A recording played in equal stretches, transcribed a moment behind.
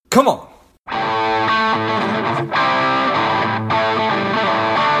Come on.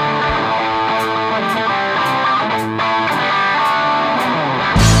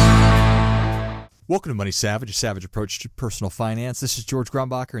 Welcome to Money Savage, a savage approach to personal finance. This is George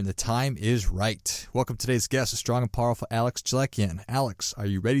Grumbacher, and the time is right. Welcome to today's guest, a strong and powerful Alex Chalekian. Alex, are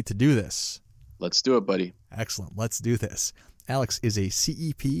you ready to do this? Let's do it, buddy. Excellent. Let's do this. Alex is a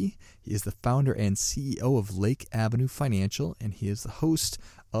CEP. He is the founder and CEO of Lake Avenue Financial, and he is the host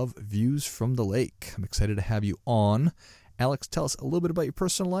of Views from the Lake. I'm excited to have you on. Alex, tell us a little bit about your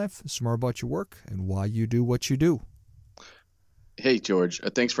personal life, some more about your work, and why you do what you do. Hey, George.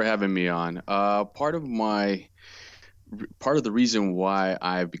 Thanks for having me on. Part of the reason why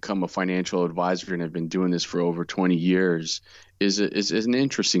I've become a financial advisor and have been doing this for over 20 years is an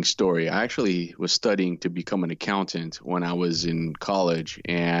interesting story. I actually was studying to become an accountant when I was in college,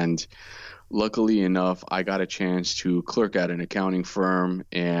 and luckily enough, I got a chance to clerk at an accounting firm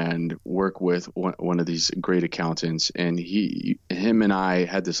and work with one of these great accountants. And him and I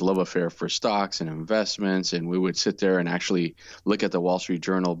had this love affair for stocks and investments, and we would sit there and actually look at the Wall Street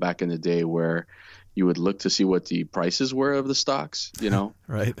Journal back in the day where you would look to see what the prices were of the stocks,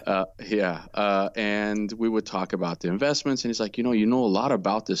 Right. And we would talk about the investments, and he's like, you know a lot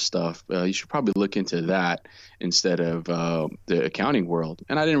about this stuff. You should probably look into that instead of the accounting world.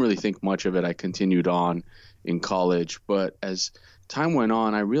 And I didn't really think much of it. I continued on in college, but as time went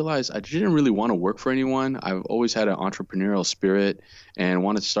on, I realized I didn't really want to work for anyone. I've always had an entrepreneurial spirit and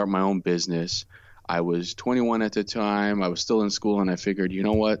wanted to start my own business. I was 21 at the time. I was still in school, and I figured, you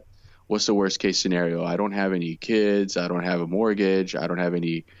know what? What's the worst case scenario? I don't have any kids. I don't have a mortgage. I don't have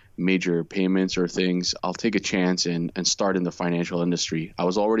any major payments or things. I'll take a chance and start in the financial industry. I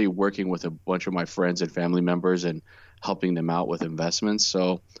was already working with a bunch of my friends and family members and helping them out with investments.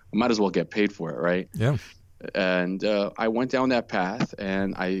 So I might as well get paid for it, right? Yeah. And I went down that path,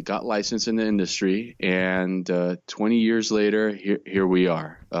 and I got licensed in the industry. And 20 years later, here we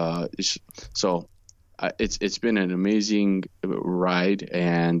are. It's been an amazing ride,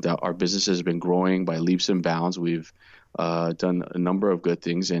 and our business has been growing by leaps and bounds. We've done a number of good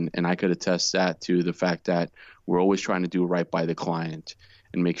things, and I could attest that to the fact that we're always trying to do right by the client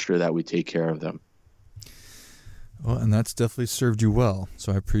and make sure that we take care of them. Well, and that's definitely served you well,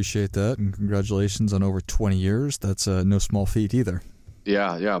 so I appreciate that, and congratulations on over 20 years. That's no small feat either.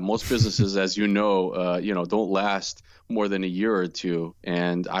 Yeah. Most businesses, as you know, don't last more than a year or two.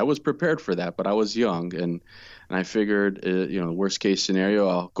 And I was prepared for that, but I was young, and I figured, worst case scenario,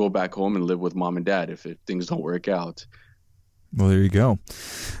 I'll go back home and live with mom and dad if things don't work out. Well, there you go.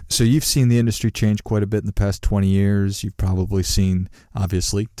 So you've seen the industry change quite a bit in the past 20 years. You've probably seen,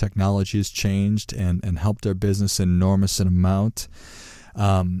 obviously, technology has changed and helped our business an enormous amount.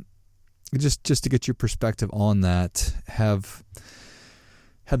 Just to get your perspective on that, have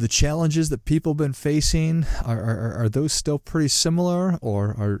the challenges that people have been facing, are those still pretty similar,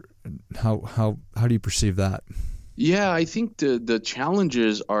 or how do you perceive that? Yeah, I think the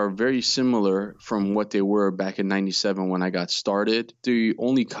challenges are very similar from what they were back in 97 when I got started. The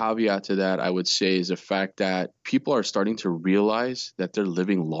only caveat to that, I would say, is the fact that people are starting to realize that they're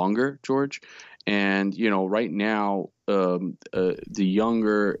living longer, George. And, right now, the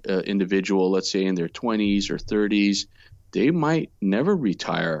younger individual, let's say in their 20s or 30s, they might never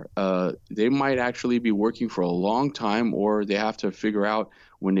retire. They might actually be working for a long time, or they have to figure out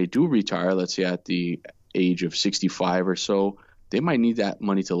when they do retire, let's say at the age of 65 or so, they might need that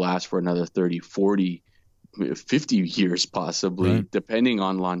money to last for another 30, 40, 50 years possibly, right, depending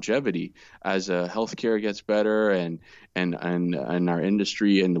on longevity. As healthcare gets better and our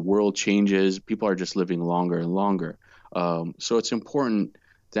industry and the world changes, people are just living longer and longer. So it's important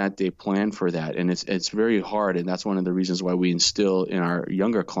that they plan for that. And it's very hard. And that's one of the reasons why we instill in our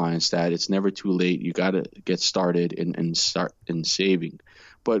younger clients that it's never too late. You got to get started and start in saving.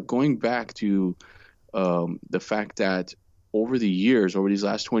 But going back to the fact that over these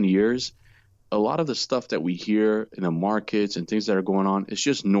last 20 years, a lot of the stuff that we hear in the markets and things that are going on, it's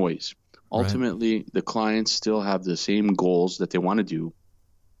just noise. Ultimately, right, the clients still have the same goals that they want to do,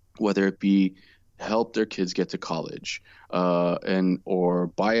 whether it be help their kids get to college, or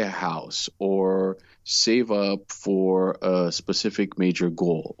buy a house, or save up for a specific major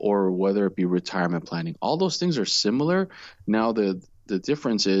goal, or whether it be retirement planning. All those things are similar. Now, the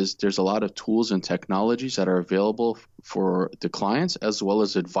difference is there's a lot of tools and technologies that are available for the clients as well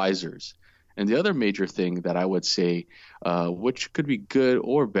as advisors. And the other major thing that I would say, which could be good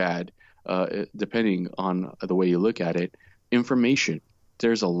or bad, depending on the way you look at it, information.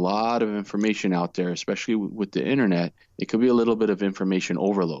 There's a lot of information out there, especially with the internet. It could be a little bit of information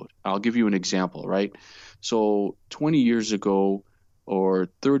overload. I'll give you an example, right? So 20 years ago, or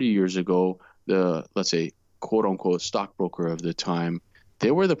 30 years ago, the, let's say, quote unquote stockbroker of the time, they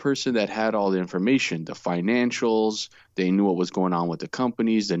were the person that had all the information, the financials. They knew what was going on with the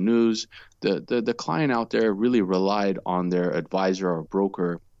companies, the news. The client out there really relied on their advisor or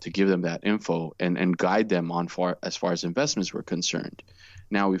broker to give them that info and guide them on as far as investments were concerned.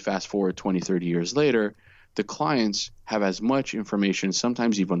 Now we fast forward 20, 30 years later, the clients have as much information,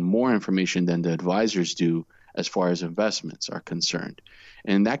 sometimes even more information than the advisors do as far as investments are concerned.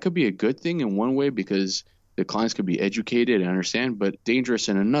 And that could be a good thing in one way because the clients could be educated and understand, but dangerous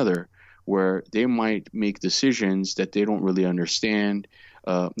in another, where they might make decisions that they don't really understand.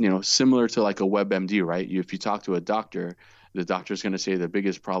 Similar to like a WebMD, right? If you talk to a doctor, the doctor's going to say the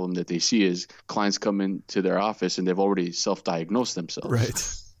biggest problem that they see is clients come into their office and they've already self-diagnosed themselves.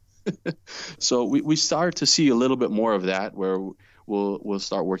 Right. So we start to see a little bit more of that, where we'll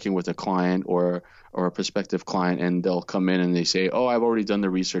start working with a client or a prospective client, and they'll come in and they say, "Oh, I've already done the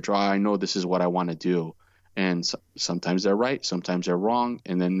research. Or I know this is what I want to do." And sometimes they're right, sometimes they're wrong.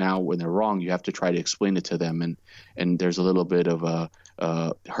 And then now when they're wrong, you have to try to explain it to them. And there's a little bit of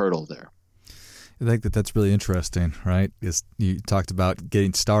a hurdle there. I think that's really interesting, right? You talked about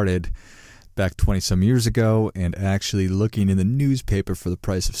getting started back 20 some years ago and actually looking in the newspaper for the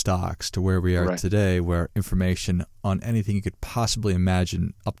price of stocks to where we are Right. today, where information on anything you could possibly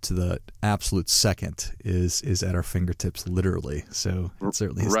imagine up to the absolute second is at our fingertips, literally. So it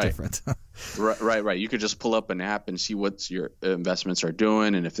certainly is Right. different. Right. You could just pull up an app and see what your investments are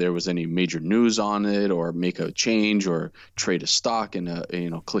doing, and if there was any major news on it, or make a change, or trade a stock in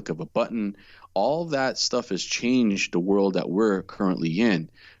a click of a button. All that stuff has changed the world that we're currently in.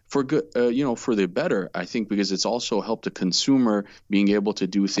 For good, for the better, I think, because it's also helped the consumer being able to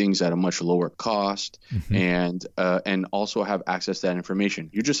do things at a much lower cost, and also have access to that information.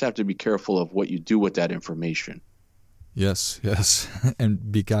 You just have to be careful of what you do with that information. Yes, and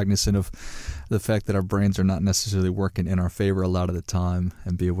be cognizant of the fact that our brains are not necessarily working in our favor a lot of the time,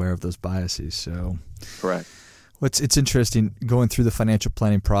 and be aware of those biases. So, Correct. It's interesting going through the financial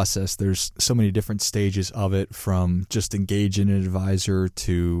planning process. There's so many different stages of it, from just engaging an advisor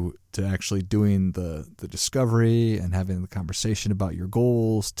to actually doing the discovery and having the conversation about your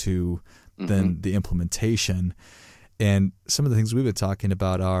goals to then the implementation. And some of the things we've been talking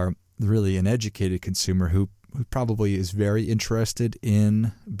about are really an educated consumer who probably is very interested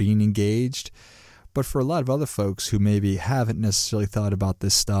in being engaged. But for a lot of other folks who maybe haven't necessarily thought about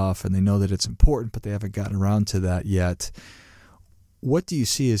this stuff and they know that it's important, but they haven't gotten around to that yet, what do you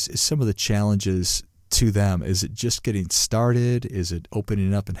see as some of the challenges to them? Is it just getting started? Is it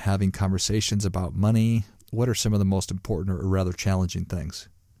opening up and having conversations about money? What are some of the most important or rather challenging things?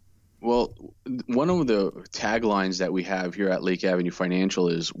 Well, one of the taglines that we have here at Lake Avenue Financial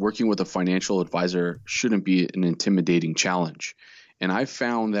is working with a financial advisor shouldn't be an intimidating challenge. And I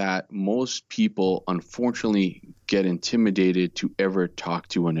found that most people, unfortunately, get intimidated to ever talk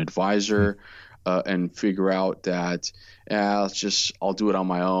to an advisor and figure out that I'll do it on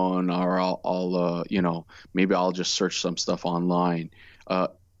my own, or maybe I'll just search some stuff online.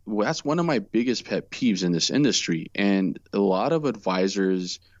 That's one of my biggest pet peeves in this industry. And a lot of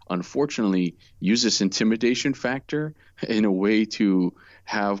advisors, unfortunately, use this intimidation factor in a way to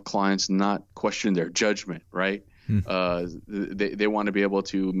have clients not question their judgment, right? They want to be able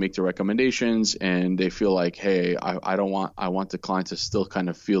to make the recommendations, and they feel like, hey, I want the client to still kind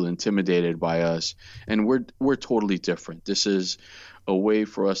of feel intimidated by us, and we're totally different. This is a way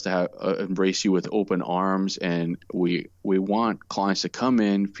for us to embrace you with open arms, and we want clients to come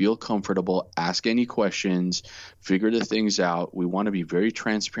in, feel comfortable, ask any questions, figure the things out. We want to be very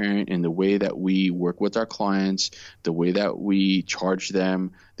transparent in the way that we work with our clients, the way that we charge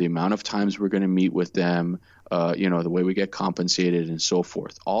them, the amount of times we're going to meet with them, the way we get compensated and so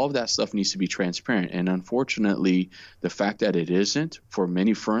forth. All of that stuff needs to be transparent. And unfortunately, the fact that it isn't for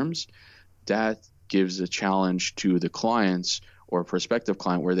many firms, that gives a challenge to the clients or a prospective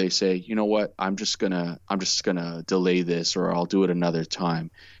client, where they say, you know what, I'm just gonna delay this, or I'll do it another time.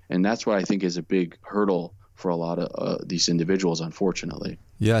 And that's what I think is a big hurdle for a lot of these individuals, unfortunately.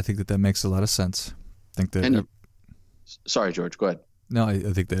 Yeah, I think that makes a lot of sense. I think that. Sorry, George, go ahead. No, I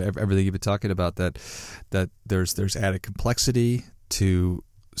think that everything you've been talking about, that there's added complexity to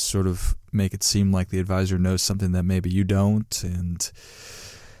sort of make it seem like the advisor knows something that maybe you don't, and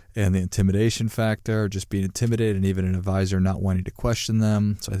the intimidation factor, just being intimidated, and even an advisor not wanting to question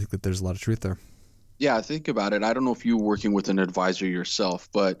them. So I think that there's a lot of truth there. Yeah, think about it. I don't know if you're working with an advisor yourself,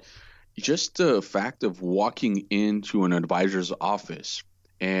 but just the fact of walking into an advisor's office,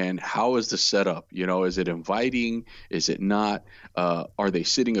 and how is the setup? Is it inviting? Is it not? Are they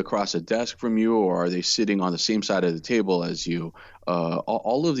sitting across a desk from you, or are they sitting on the same side of the table as you?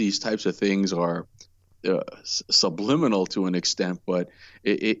 All of these types of things are subliminal to an extent, but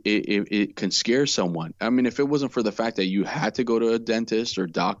it can scare someone. I mean, if it wasn't for the fact that you had to go to a dentist or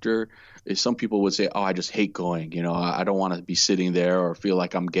doctor, some people would say, "Oh, I just hate going. I don't want to be sitting there or feel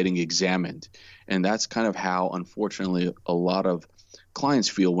like I'm getting examined." And that's kind of how, unfortunately, a lot of clients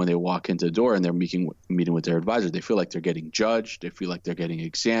feel when they walk into the door and they're meeting with their advisor. They feel like they're getting judged. They feel like they're getting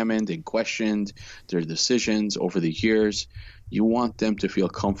examined and questioned, their decisions over the years. You want them to feel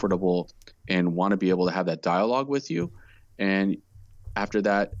comfortable and want to be able to have that dialogue with you. And after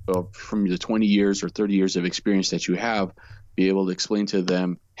that, from the 20 years or 30 years of experience that you have, be able to explain to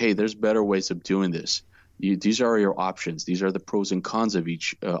them, hey, there's better ways of doing this. These are your options. These are the pros and cons of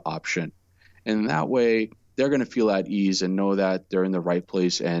each option. And that way, they're going to feel at ease and know that they're in the right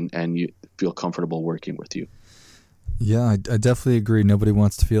place and you feel comfortable working with you. Yeah, I definitely agree. Nobody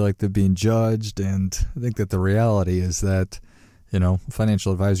wants to feel like they're being judged. And I think that the reality is that, a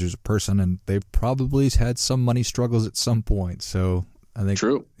financial advisor is a person, and they've probably had some money struggles at some point. So I think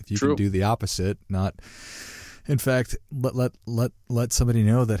if you can do the opposite, in fact, let somebody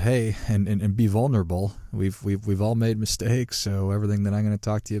know that, hey, and be vulnerable. We've all made mistakes. So everything that I'm going to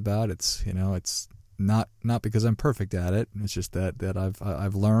talk to you about, it's not because I'm perfect at it. It's just that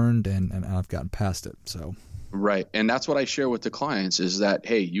I've learned and I've gotten past it. So. Right. And that's what I share with the clients is that,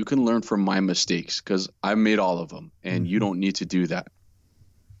 hey, you can learn from my mistakes because I made all of them and you don't need to do that.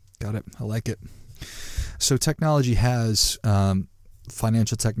 Got it. I like it. So technology has,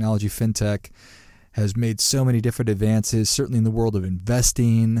 financial technology, fintech, has made so many different advances, certainly in the world of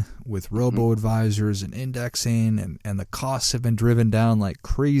investing with robo-advisors and indexing, and the costs have been driven down like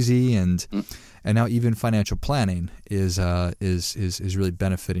crazy, and now even financial planning is really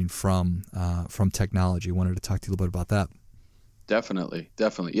benefiting from technology. I wanted to talk to you a little bit about that. Definitely.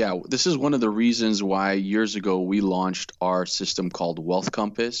 Yeah, this is one of the reasons why years ago we launched our system called Wealth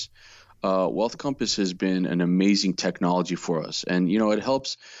Compass. Wealth Compass has been an amazing technology for us, and it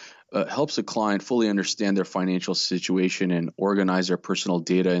helps a client fully understand their financial situation and organize their personal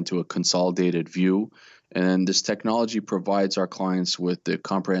data into a consolidated view. And this technology provides our clients with the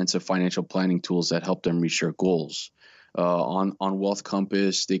comprehensive financial planning tools that help them reach their goals. On Wealth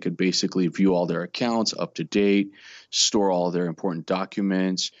Compass, they could basically view all their accounts up to date, store all their important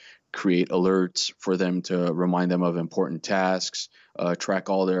documents, create alerts for them to remind them of important tasks, track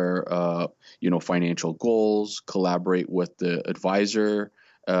all their financial goals, collaborate with the advisor,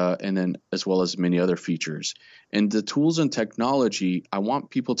 and then as well as many other features. And the tools and technology, I want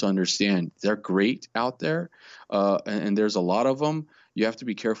people to understand they're great out there, and there's a lot of them. You have to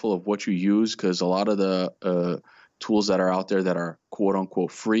be careful of what you use because a lot of the tools that are out there that are quote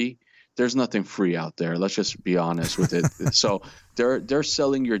unquote free, there's nothing free out there. Let's just be honest with it. So they're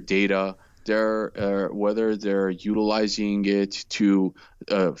selling your data. They're whether they're utilizing it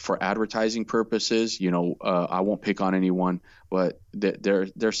for advertising purposes. I won't pick on anyone, but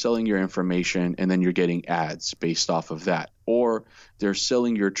they're selling your information, and then you're getting ads based off of that, or they're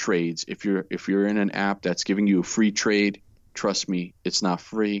selling your trades. If you're in an app that's giving you a free trade, trust me, it's not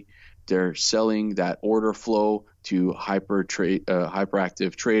free. They're selling that order flow to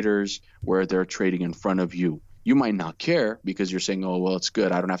hyperactive traders where they're trading in front of you. You might not care because you're saying, oh, well, it's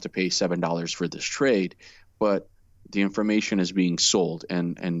good. I don't have to pay $7 for this trade. But the information is being sold,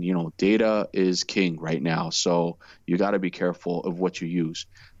 and data is king right now. So you got to be careful of what you use.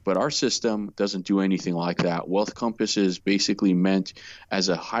 But our system doesn't do anything like that. Wealth Compass is basically meant as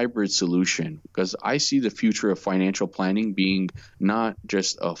a hybrid solution because I see the future of financial planning being not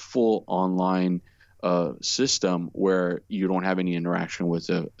just a full online system where you don't have any interaction with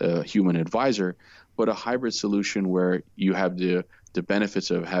a human advisor, but a hybrid solution where you have the benefits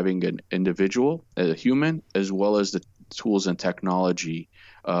of having an individual, a human, as well as the tools and technology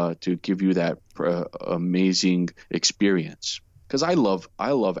to give you that amazing experience. Because I love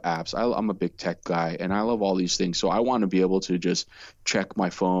apps. I'm a big tech guy, and I love all these things. So I want to be able to just check my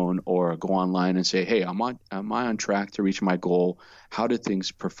phone or go online and say, hey, am I on track to reach my goal? How did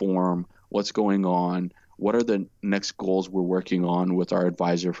things perform? What's going on? What are the next goals we're working on with our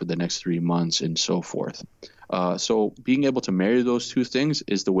advisor for the next 3 months, and so forth. So being able to marry those two things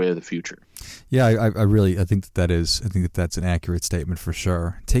is the way of the future. Yeah, I think that's an accurate statement for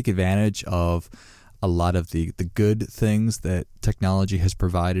sure. Take advantage of a lot of the good things that technology has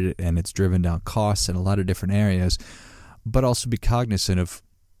provided, and it's driven down costs in a lot of different areas, but also be cognizant of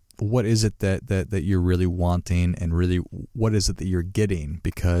what is it that you're really wanting, and really what is it that you're getting,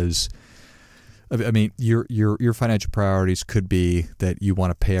 because I mean, your financial priorities could be that you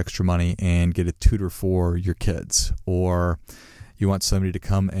want to pay extra money and get a tutor for your kids, or you want somebody to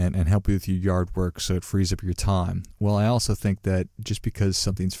come and help you with your yard work so it frees up your time. Well, I also think that just because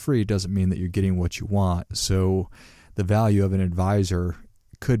something's free doesn't mean that you're getting what you want. So the value of an advisor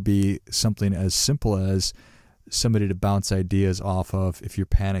could be something as simple as somebody to bounce ideas off of if you're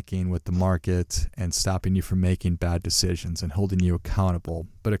panicking with the market and stopping you from making bad decisions and holding you accountable.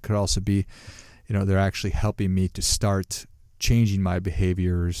 But it could also be, they're actually helping me to start changing my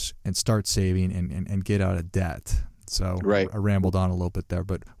behaviors and start saving and get out of debt. So right. I rambled on a little bit there,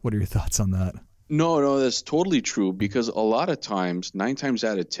 but what are your thoughts on that? No, that's totally true, because a lot of times, 9 times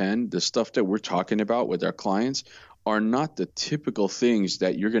out of 10, the stuff that we're talking about with our clients are not the typical things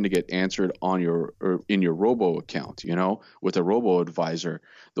that you're going to get answered on in your robo account, with a robo advisor.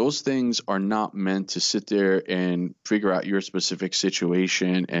 Those things are not meant to sit there and figure out your specific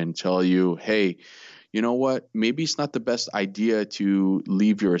situation and tell you, hey, you know what, maybe it's not the best idea to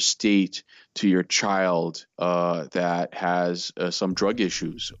leave your estate to your child that has some drug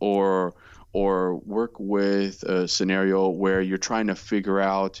issues, or work with a scenario where you're trying to figure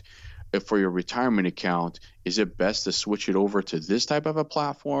out if for your retirement account, is it best to switch it over to this type of a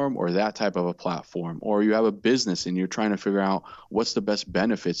platform or that type of a platform? Or you have a business and you're trying to figure out what's the best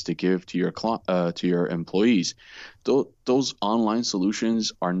benefits to give to your employees. Those online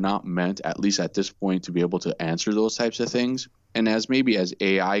solutions are not meant, at least at this point, to be able to answer those types of things. And as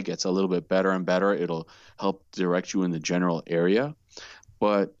AI gets a little bit better and better, it'll help direct you in the general area.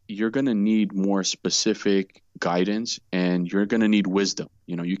 But you're going to need more specific guidance, and you're going to need wisdom.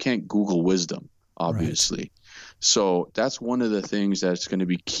 You can't Google wisdom, obviously. Right. So that's one of the things that's going to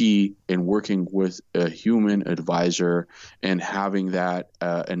be key in working with a human advisor and having that,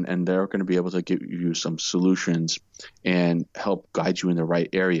 and they're going to be able to give you some solutions and help guide you in the right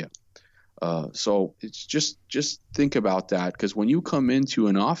area. So it's just think about that, because when you come into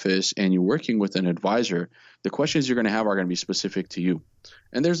an office and you're working with an advisor, the questions you're going to have are going to be specific to you.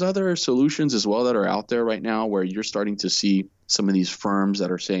 And there's other solutions as well that are out there right now where you're starting to see some of these firms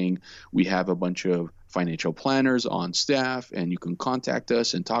that are saying we have a bunch of financial planners on staff and you can contact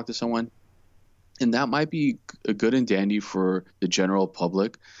us and talk to someone. And that might be a good and dandy for the general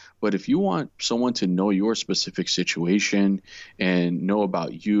public. But if you want someone to know your specific situation and know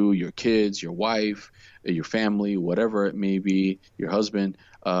about you, your kids, your wife, your family, whatever it may be, your husband,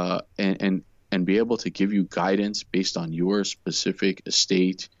 and be able to give you guidance based on your specific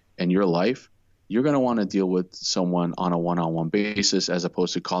estate and your life, you're going to want to deal with someone on a one-on-one basis, as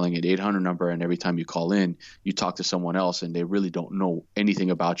opposed to calling an 800 number and every time you call in, you talk to someone else and they really don't know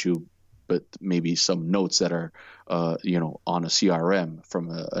anything about you, but maybe some notes that are, on a CRM from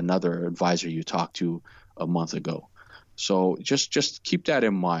another advisor you talked to a month ago. So just keep that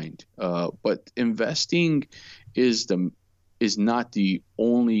in mind. But investing is not the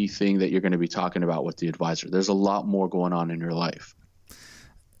only thing that you're going to be talking about with the advisor. There's a lot more going on in your life.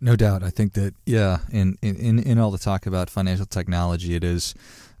 No doubt. I think that, in all the talk about financial technology, it is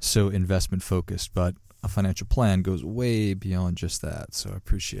so investment focused, but a financial plan goes way beyond just that. So I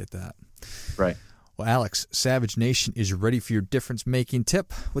appreciate that. Right. Well, Alex, Savage Nation is ready for your difference-making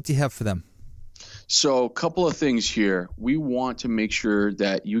tip. What do you have for them? So a couple of things here. We want to make sure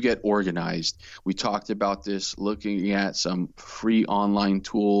that you get organized. We talked about this, looking at some free online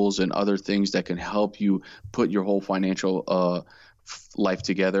tools and other things that can help you put your whole financial life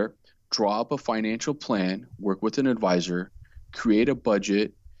together. Draw up a financial plan, work with an advisor, create a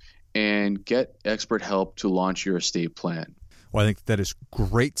budget, and get expert help to launch your estate plan. Well, I think that is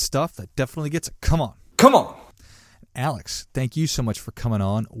great stuff. That definitely gets it. Come on. Alex, thank you so much for coming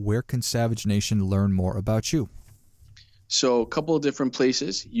on. Where can Savage Nation learn more about you? So a couple of different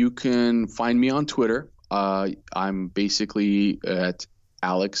places. You can find me on Twitter. I'm basically at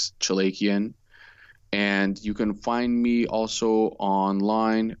Alex Chalakian. And you can find me also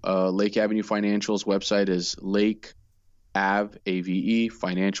online. Lake Avenue Financial's website is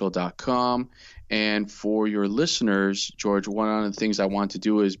lakeavefinancial.com. And for your listeners, George, one of the things I want to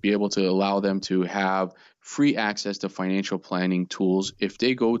do is be able to allow them to have free access to financial planning tools. If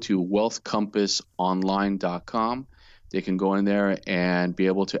they go to wealthcompassonline.com, they can go in there and be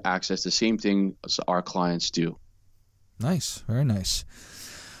able to access the same thing as our clients do. Nice. Very nice.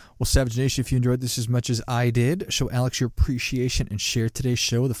 Well, Savage Nation, if you enjoyed this as much as I did, show Alex your appreciation and share today's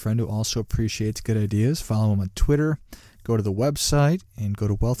show with a friend who also appreciates good ideas. Follow him on Twitter. Go to the website and go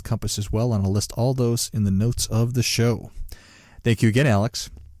to Wealth Compass as well, and I'll list all those in the notes of the show. Thank you again, Alex.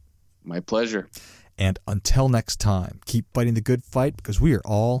 My pleasure. And until next time, keep fighting the good fight, because we are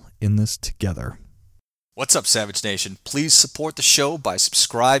all in this together. What's up, Savage Nation? Please support the show by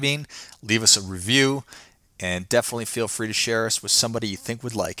subscribing, leave us a review, and definitely feel free to share us with somebody you think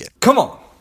would like it. Come on.